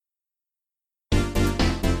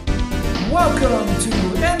welcome to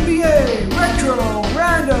NBA Retro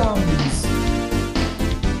Randoms.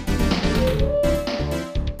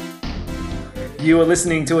 You are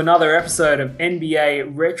listening to another episode of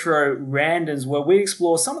NBA Retro Randoms, where we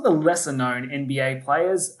explore some of the lesser-known NBA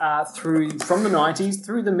players from the 90s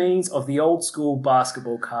through the means of the old-school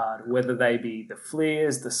basketball card, whether they be the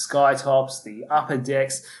Fleers, the Skytops, the Upper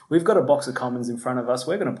Decks. We've got a box of commons in front of us.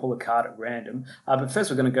 We're going to pull a card at random. But first,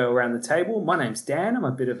 we're going to go around the table. My name's Dan. I'm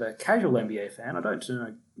a bit of a casual NBA fan. I don't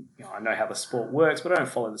know... I know how the sport works, but I don't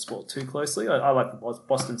follow the sport too closely. I like the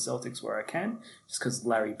Boston Celtics where I can, just because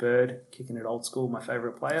Larry Bird, kicking it old school, my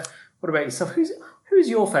favourite player. What about yourself? Who's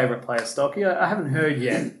your favourite player, Stocky? I haven't heard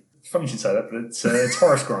yet. Funny you should say that, but it's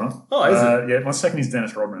Horace Grant. Oh, is it? Yeah, my second is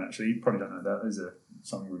Dennis Rodman, actually. You probably don't know that. There's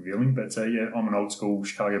something revealing. But yeah, I'm an old school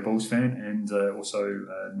Chicago Bulls fan and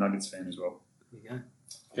also Nuggets fan as well. There you go.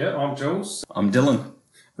 Yeah, I'm Jules. I'm Dylan.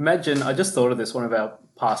 Imagine, I just thought of this, one of our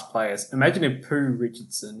past players. Imagine if Pooh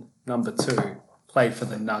Richardson, number 2, played for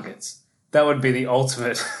the Nuggets. That would be the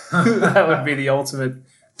ultimate. That would be the ultimate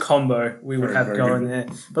combo we would have going there.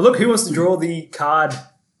 But look, who wants to draw the card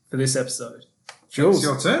for this episode? Jules. It's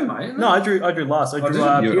your turn, mate. No, I drew last. I drew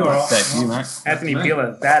You, mate. Anthony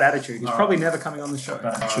Peeler. Bad attitude. He's probably never coming on the show.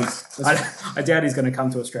 I doubt he's going to come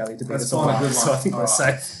to Australia to beat us all. So I think we're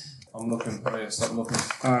safe. I'm looking. Stop looking.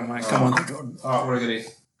 All right, mate. Come on. All right, what do I get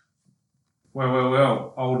here?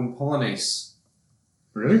 Well. Olden Polynice.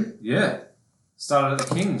 Really? Yeah. Started at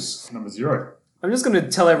the Kings. Number 0. I'm just going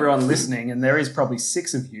to tell everyone listening, and there is probably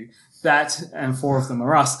 6 of you, and 4 of them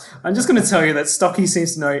are us. I'm just going to tell you that Stocky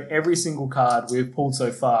seems to know every single card we've pulled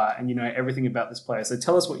so far, and you know everything about this player. So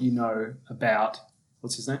tell us what you know about,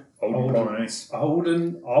 what's his name? Olden Polynice.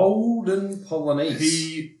 Olden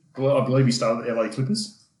Polynice. I believe he started at the LA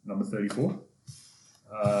Clippers, number 34.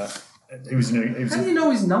 He was How do you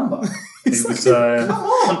know his number? He's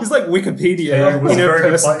like Wikipedia. Yeah, he was a very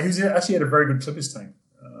good player. He actually had a very good Clippers team.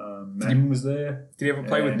 Manning was there. Did he ever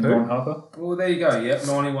play with Ron Pooh? Harper? Well, there you go. Yep,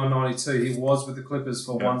 91-92. He was with the Clippers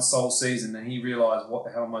for one sole season, and he realised, what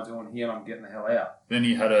the hell am I doing here? And I'm getting the hell out. Then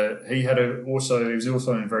he was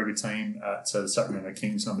also in a very good team at the Sacramento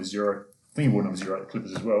Kings, number 0. I think he wore number 0 at the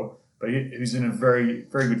Clippers as well. But he was in a very,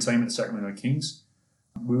 very good team at the Sacramento Kings.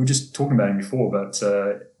 We were just talking about him before, but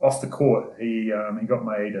off the court, he got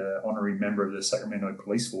made an honorary member of the Sacramento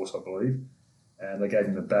Police Force, I believe. And they gave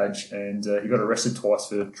him the badge, and he got arrested twice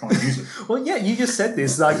for trying to use it. Well, yeah, you just said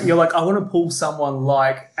this. You're like, I want to pull someone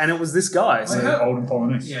and it was this guy. So Olden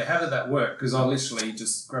Polynice. Yeah, how did that work? Because I literally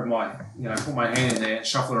just grabbed put my hand in there,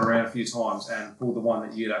 shuffled it around a few times, and pulled the one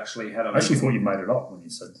that you'd actually had. I actually thought you made it up when you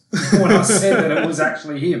said. When I said that it was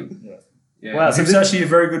actually him. Yeah. Wow, so he was actually a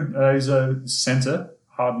very good. He's a centre,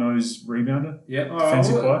 hard-nosed rebounder. Yeah.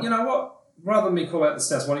 Defensive player. You know what? Rather than me call out the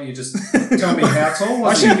stats, why don't you just tell me how tall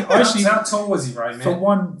was he? How tall was he, Ray,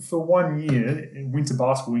 man? For 1 year in winter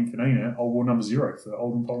basketball in Canina, I wore number 0 for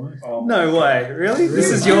Olden Polynice. Oh, no way, really? This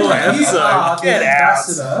is your episode. You are the Get out.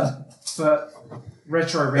 ambassador for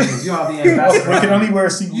Retro Randoms. You are the ambassador. We can only wear a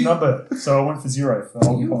single number, so I went for 0 for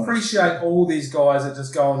Olden You Polynice. appreciate all these guys that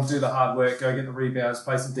just go and do the hard work, go get the rebounds,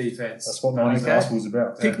 play some defense. That's what 90s basketball is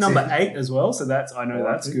about. Pick number 8 as well, so that's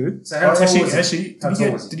good. So how tall was he?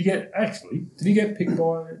 Did he get picked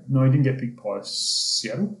by? No, he didn't get picked by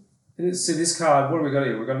Seattle. See this card. What do we got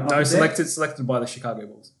here? We got an upper selected by the Chicago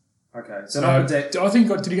Bulls. Okay, so an upper deck. I think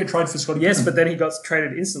did he get traded for Scottie? Yes, Pippen? but then he got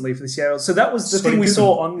traded instantly for the Seattle. So that was the Scottie thing we Pippen.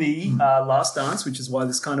 saw on the Last Dance, which is why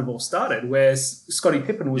this kind of all started, where Scottie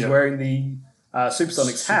Pippen was wearing the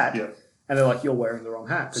Supersonics hat, and they're like, "You're wearing the wrong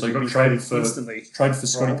hat." So he got traded for instantly. Traded for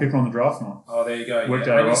Scottie Pippen on the draft night. Oh, there you go. Worked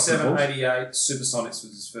out 87, 88 Supersonics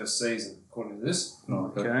was his first season, according to this.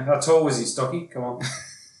 Oh, okay. Okay. How tall was he, Stocky? Come on.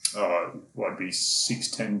 I'd be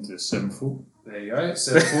 6'10" to 7 foot. There you go.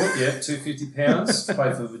 7 foot, 250 pounds.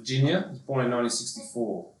 Played for Virginia. He was born in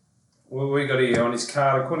 1964. What we got here on his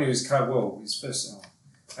card? According to his card, his first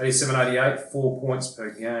 87, 88, 4 points per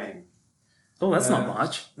game. Oh, that's not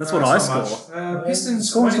much. That's what I score. Pistons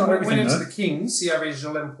Score's not went everything, into though. the Kings. He averaged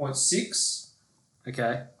 11.6.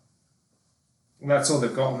 Okay. And that's all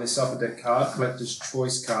they've got on this upper deck card. Collector's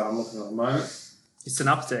choice card I'm looking at the moment. It's an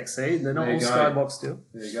upper deck, see? They're not There all you go. skybox still.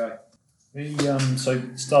 There you go. He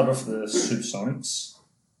started off the Supersonics.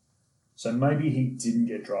 So maybe he didn't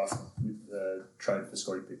get drafted with traded for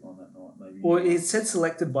Scottie Pippen on that night. Maybe. Well, it said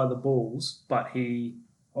selected by the Bulls, but he...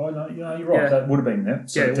 Oh no, you're right. Yeah. That would have been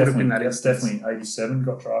that. So Yeah, it would have been that That's instance. definitely 87.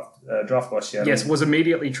 Got drafted by Seattle. Yes, was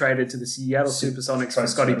immediately traded to the Seattle Supersonics for Trade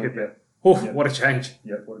Scottie Seattle, Pippen. yeah. Oh, what a change.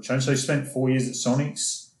 Yeah, what a change. So he spent 4 years at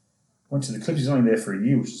Sonics. Went to the Clippers. He's only there for a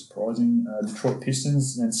year, which is surprising. Detroit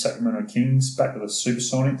Pistons, then Sacramento Kings, back to the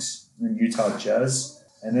Supersonics, then Utah Jazz.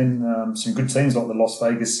 And then some good teams like the Las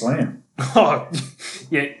Vegas Slam. Oh,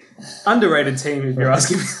 yeah. Underrated team, if you're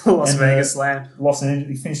asking me. The Las Vegas Slam.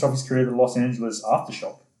 He finished off his career at the Los Angeles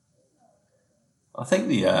Aftershock. I think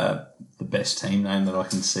the best team name that I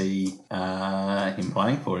can see him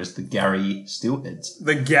playing for is the Gary Steelheads.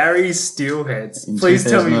 The Gary Steelheads. In Please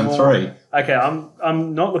tell me 2003. more. Okay,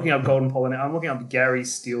 I'm not looking up Golden Pollinate. I'm looking up Gary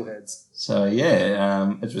Steelheads. So,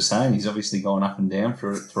 yeah, as we're saying, he's obviously gone up and down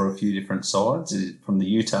through a few different sides, from the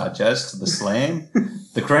Utah Jazz to the Slam,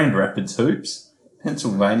 the Grand Rapids Hoops,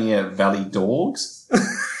 Pennsylvania Valley Dogs,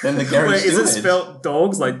 then the Gary Wait, Steelheads. is it spelled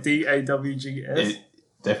dogs like DAWGS? It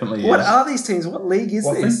definitely What is. are these teams? What league is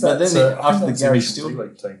this? But then after the Gary Steelheads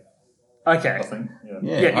League team, Okay. I think. Yeah.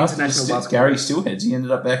 Yeah, Yeah, after international the basketball. Gary Steelheads, he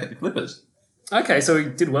ended up back at the Clippers. Okay, so he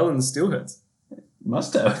did well in the Steelheads.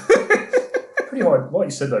 Must have. Pretty high, like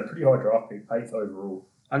you said though, pretty high draft pick, 8th overall.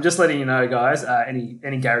 I'm just letting you know, guys,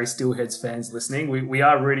 any Gary Steelheads fans listening, we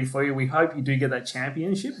are rooting for you. We hope you do get that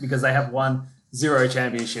championship because they have won 0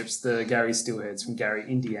 championships, the Gary Steelheads from Gary,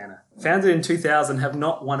 Indiana. Founded in 2000, have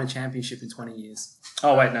not won a championship in 20 years.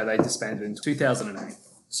 Oh, wait, no, they disbanded in 2008.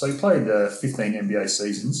 So he played 15 NBA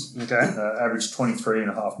seasons, Okay. averaged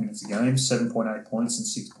 23.5 minutes a game, 7.8 points and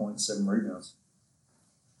 6.7 rebounds.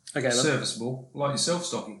 Okay, look, Serviceable, like yourself,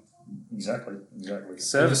 Stocky. Exactly. They're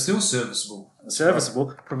service, still serviceable.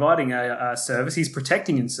 serviceable, providing a service. He's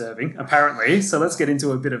protecting and serving, apparently. So let's get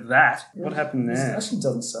into a bit of that. What happened It there? actually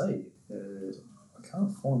doesn't say. I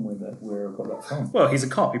can't find where I got that from. Well, he's a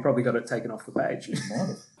cop. He probably got it taken off the page.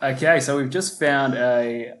 Might have. Okay, so we've just found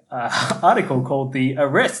a article called "The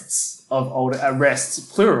Arrests of Old Arrests,"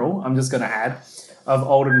 plural. I'm just going to add of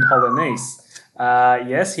Olden Polynice.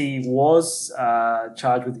 Yes, he was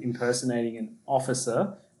charged with impersonating an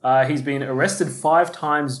officer. He's been arrested 5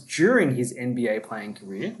 times during his NBA playing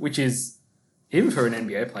career, which is, even for an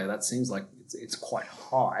NBA player, that seems like it's quite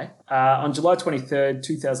high. On July 23rd,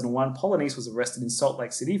 2001, Polynice was arrested in Salt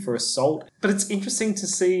Lake City for assault. But it's interesting to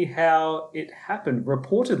see how it happened.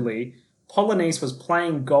 Reportedly, Polynice was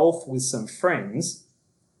playing golf with some friends,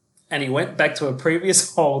 and he went back to a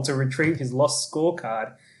previous hole to retrieve his lost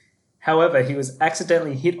scorecard. However, he was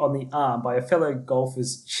accidentally hit on the arm by a fellow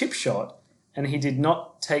golfer's chip shot, and he did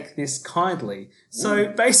not take this kindly.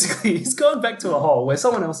 So basically, he's gone back to a hole where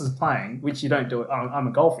someone else is playing, which you don't do. I'm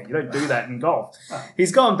a golfer. You don't do that in golf.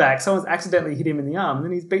 He's gone back. Someone's accidentally hit him in the arm, and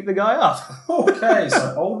then he's beat the guy up. Okay,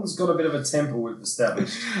 so Olden's got a bit of a temper we've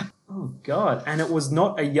established. Oh, God. And it was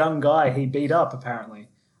not a young guy he beat up, apparently.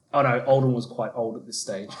 Oh, no, Olden was quite old at this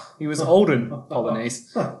stage. He was Olden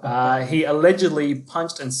Polynice. He allegedly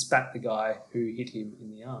punched and spat the guy who hit him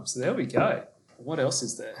in the arm. So there we go. What else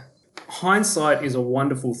is there? Hindsight is a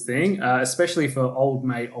wonderful thing, especially for old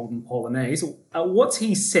mate Olden Polynice. What's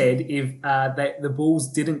he said if the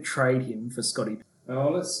Bulls didn't trade him for Scottie?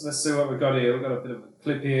 Well, let's see what we've got here. We've got a bit of a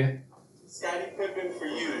clip here. Scottie Pippen for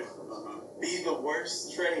you be the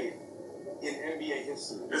worst trade in NBA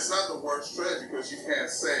history? It's not the worst trade because you can't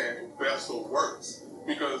say best or worst.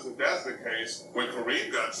 Because if that's the case, when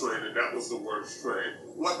Kareem got traded, that was the worst trade.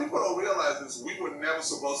 What people don't realize is we were never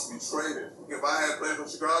supposed to be traded. If I had played for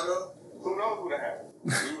Chicago, who knows what would have happened? We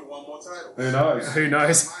would have won more titles. Who knows? Who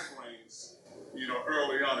knows? Migraines,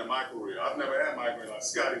 early on in my career. I've never had migraine like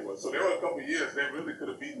Scotty was. So there were a couple of years they really could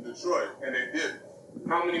have beaten Detroit, and they didn't.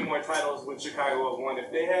 How many more titles would Chicago have won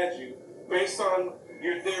if they had you, based on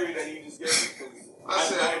your theory that you just gave me?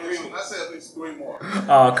 I agree with you. I said at least 3 more.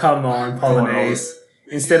 Oh, come on, Polynice.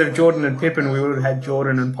 Instead of Jordan and Pippen, we would have had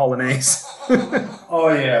Jordan and Polynice. Oh,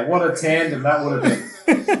 yeah, what a tandem that would have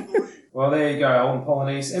been. Well, there you go, Olden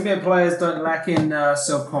Polynice. NBA players don't lack in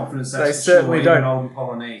self-confidence, that's They for certainly sure, don't. even Olden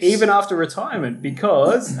Polynice. Even after retirement,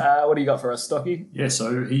 because, what do you got for us, Stocky? Yeah,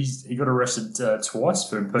 so he got arrested twice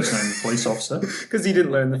for impersonating a police officer. Because he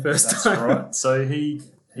didn't learn the first That's time. right. So he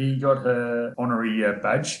got an honorary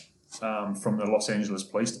badge from the Los Angeles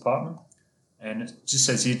Police Department. And it just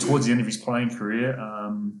says here, towards the end of his playing career,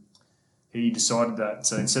 he decided that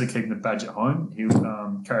instead of keeping the badge at home, he would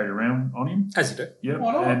carry it around on him. As you do. Yep.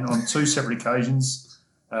 Why not? And on 2 separate occasions,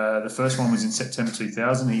 the first one was in September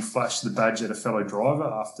 2000. He flashed the badge at a fellow driver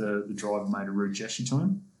after the driver made a rude gesture to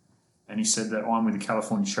him. And he said that I'm with the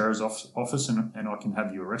California Sheriff's Office and I can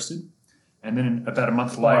have you arrested. And then about a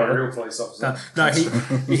month By a later... real police officer. No,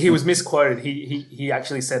 he was misquoted. He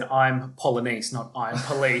actually said, "I'm Polynice," not "I'm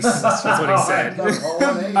police." That's what he said.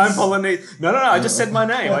 Polynice. I'm Polynice. No, I just said my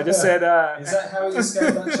name. I just said. Is that how he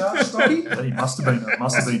escaped that charge, Stocky? It must have been. It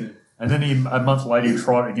must have been. And then a month later, he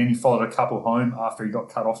tried it again. He followed a couple home after he got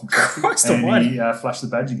cut off in traffic. Christ and almighty. he flashed the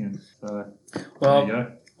badge again. So, Well, there you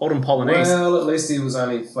go. Alden Polonese. Well, at least he was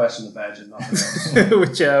only flashing the badge and nothing else.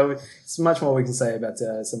 Which is much more we can say about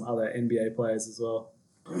some other NBA players as well.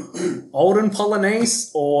 Alden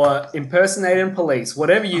Polonese or impersonating police,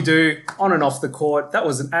 whatever you do on and off the court, that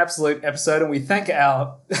was an absolute episode, and we thank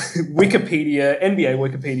our Wikipedia, NBA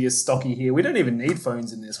Wikipedia Stocky here. We don't even need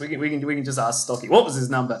phones in this. We can just ask Stocky, what was his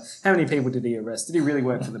number? How many people did he arrest? Did he really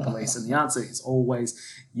work for the police? And the answer is always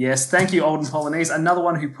yes. Thank you, Alden Polonese. Another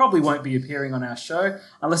one who probably won't be appearing on our show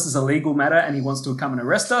unless it's a legal matter and he wants to come and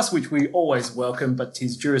arrest us, which we always welcome, but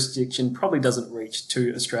his jurisdiction probably doesn't reach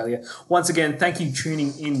to Australia. Once again, thank you for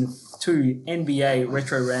tuning in to NBA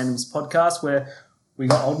Retro Randoms podcast, where we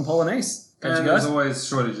got Alden Polonese. And you there's guys? always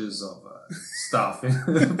shortages of staff in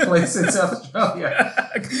the police in South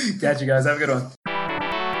Australia. Catch you guys. Have a good one.